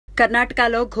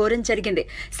కర్ణాటకలో ఘోరం జరిగింది.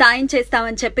 సాయం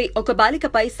చేస్తామని చెప్పి ఒక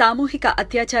బాలికపై సామూహిక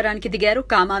అత్యాచారానికి దిగారు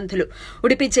కామాంధులు.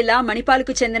 ఉడిపి జిల్లా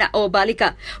మణిపాల్కు చెందిన ఓ బాలిక,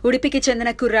 ఉడిపికి చెందిన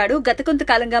కుర్రాడు గత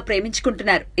కొంతకాలంగా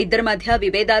ప్రేమించుకుంటున్నారు. ఇద్దరి మధ్య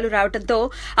విభేదాలు రావడంతో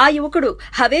ఆ యువకుడు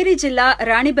హవేరీ జిల్లా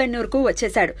రాణిబెన్నూరుకు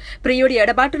వచ్చేశాడు. ప్రియుడి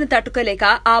ఎడబాటును తట్టుకోలేక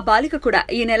ఆ బాలిక కూడా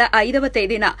ఈ నెల 5వ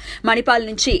తేదీన మణిపాల్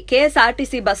నుంచి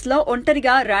KSRTC బస్సులో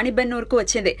ఒంటరిగా రాణిబెన్నూరుకు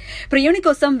వచ్చింది. ప్రియుని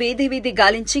కోసం వీధి వీధి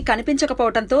గాలించి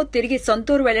కనిపించకపోవడంతో తిరిగి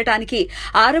సొంతూరు వెళ్లడానికి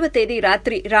 6వ తేదీ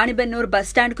రాత్రి రాణిబెన్నూరు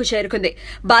బస్టాండ్కు చేరుకుంది.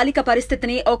 బాలిక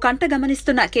పరిస్థితిని ఓ కంట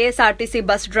గమనిస్తున్న KSRTC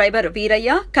bus driver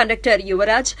Veeraiah, conductor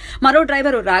Yuvraj, మరో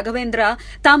డ్రైవరు రాఘవేంద్ర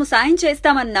తాము సాయం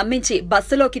చేస్తామని నమ్మించి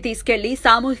బస్సులోకి తీసుకెళ్లి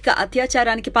సామూహిక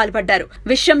అత్యాచారానికి పాల్పడ్డారు.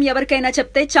 విషయం ఎవరికైనా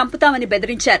చెప్తే చంపుతామని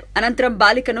బెదిరించారు. అనంతరం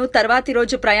బాలికను తర్వాతి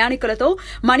రోజు ప్రయాణికులతో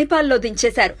మణిపాల్లో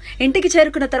దించేశారు. ఇంటికి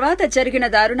చేరుకున్న తర్వాత జరిగిన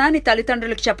దారుణాన్ని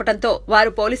తల్లిదండ్రులకు చెప్పడంతో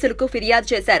వారు పోలీసులకు ఫిర్యాదు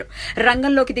చేశారు.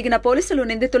 రంగంలోకి దిగిన పోలీసులు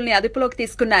నిందితుల్ని అదుపులోకి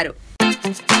తీసుకున్నారు.